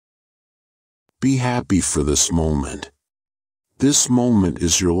Be happy for this moment. This moment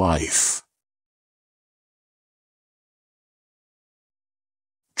is your life.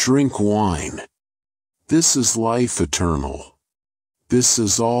 Drink wine. This is life eternal. This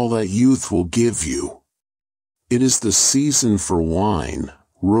is all that youth will give you. It is the season for wine,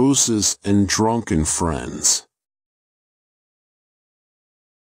 roses, and drunken friends.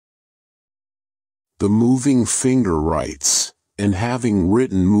 The moving finger writes, and having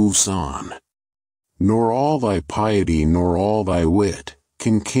written moves on. Nor all thy piety nor all thy wit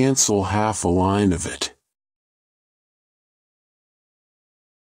can cancel half a line of it.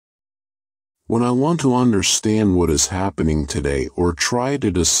 When I want to understand what is happening today or try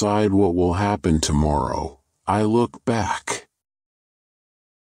to decide what will happen tomorrow, I look back.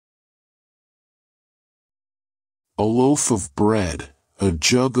 A loaf of bread, a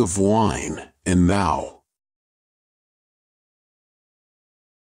jug of wine, and thou.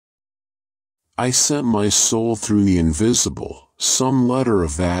 I sent my soul through the invisible, some letter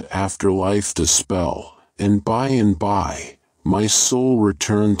of that afterlife to spell, and by, my soul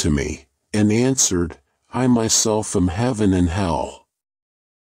returned to me, and answered, I myself am heaven and hell.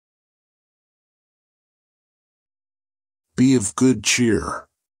 Be of good cheer.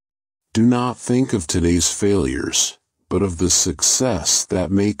 Do not think of today's failures, but of the success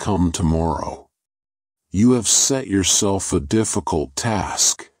that may come tomorrow. You have set yourself a difficult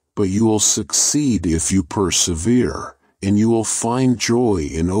task, but you will succeed if you persevere, and you will find joy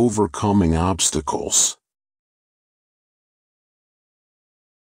in overcoming obstacles.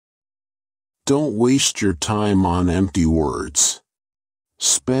 Don't waste your time on empty words.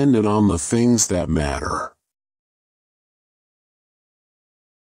 Spend it on the things that matter.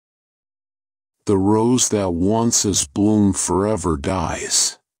 The rose that once has bloomed forever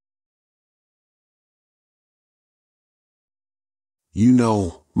dies. You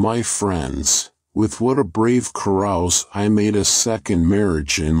know, my friends, with what a brave carouse I made a second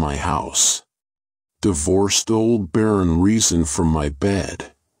marriage in my house. Divorced old Baron Reason from my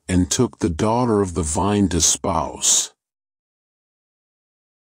bed, and took the daughter of the vine to spouse.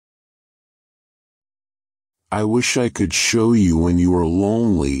 I wish I could show you when you are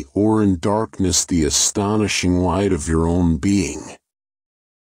lonely or in darkness the astonishing light of your own being.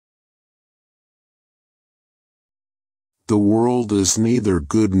 The world is neither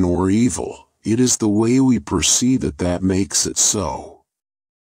good nor evil, it is the way we perceive it that makes it so.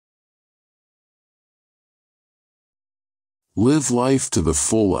 Live life to the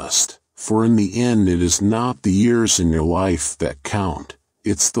fullest, for in the end it is not the years in your life that count,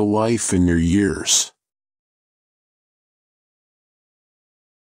 it's the life in your years.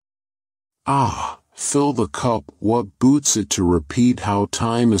 Ah, fill the cup, what boots it to repeat how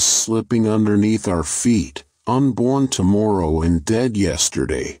time is slipping underneath our feet, unborn tomorrow and dead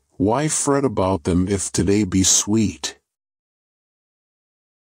yesterday, why fret about them if today be sweet?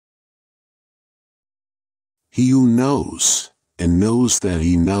 He who knows, and knows that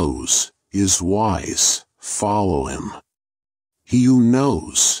he knows, is wise, follow him. He who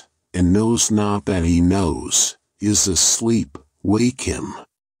knows, and knows not that he knows, is asleep, wake him.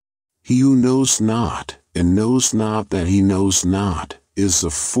 He who knows not, and knows not that he knows not, is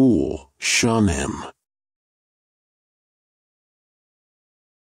a fool, shun him.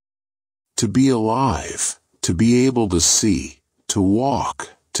 To be alive, to be able to see, to walk,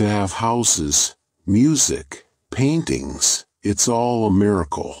 to have houses, music, paintings, it's all a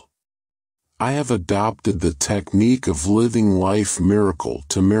miracle. I have adopted the technique of living life miracle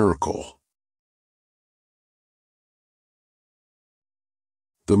to miracle.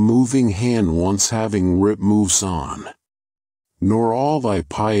 The moving hand once having writ moves on. Nor all thy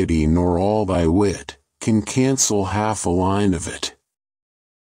piety nor all thy wit can cancel half a line of it.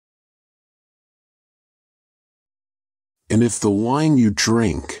 And if the wine you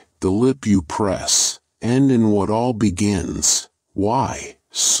drink, the lip you press, end in what all begins, why,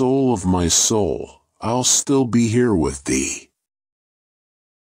 soul of my soul, I'll still be here with thee.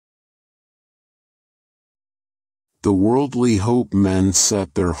 The worldly hope men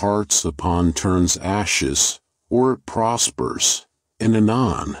set their hearts upon turns ashes, or it prospers, and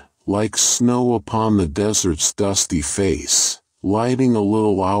anon, like snow upon the desert's dusty face, lighting a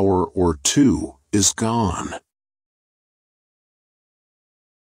little hour or two, is gone.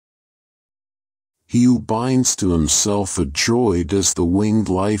 He who binds to himself a joy does the winged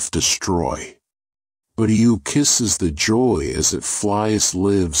life destroy. But he who kisses the joy as it flies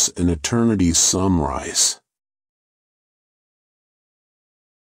lives in eternity's sunrise.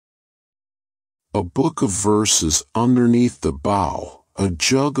 A book of verses underneath the bough, a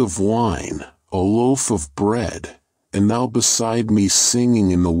jug of wine, a loaf of bread, and thou beside me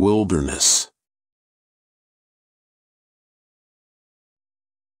singing in the wilderness.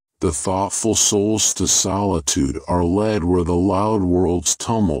 The thoughtful souls to solitude are led where the loud world's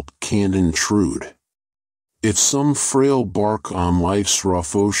tumult can't intrude. If some frail bark on life's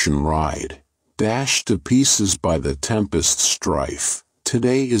rough ocean ride, dashed to pieces by the tempest's strife,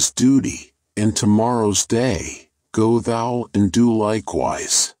 today is duty, and tomorrow's day, go thou and do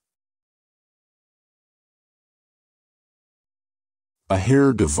likewise. A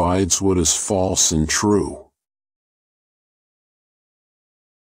hair divides what is false and true.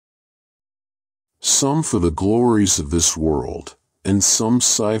 Some for the glories of this world, and some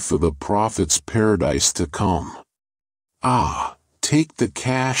sigh for the prophet's paradise to come. Ah, take the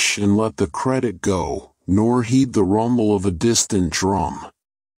cash and let the credit go, nor heed the rumble of a distant drum.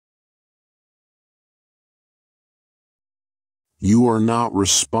 You are not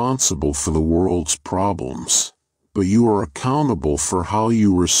responsible for the world's problems, but you are accountable for how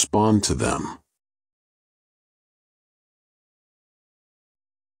you respond to them.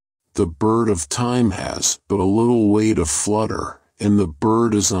 The bird of time has but a little way to flutter, and the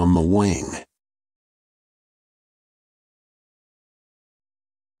bird is on the wing.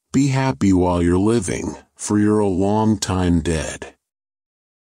 Be happy while you're living, for you're a long time dead.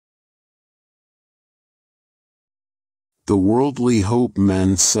 The worldly hope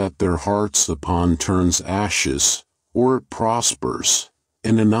men set their hearts upon turns ashes, or it prospers,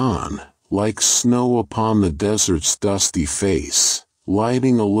 and anon, like snow upon the desert's dusty face,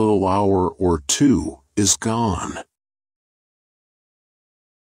 lighting a little hour or two, is gone.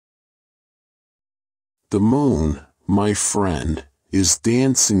 The moon, my friend, is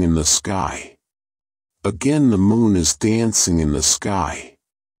dancing in the sky. Again the moon is dancing in the sky.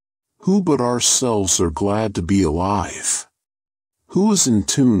 Who but ourselves are glad to be alive? Who is in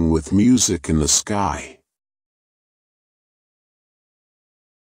tune with music in the sky?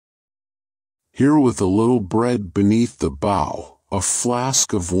 Here with a little bread beneath the bough, a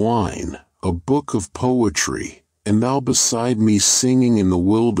flask of wine, a book of poetry, and thou beside me singing in the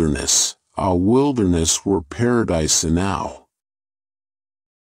wilderness, a wilderness were paradise enow.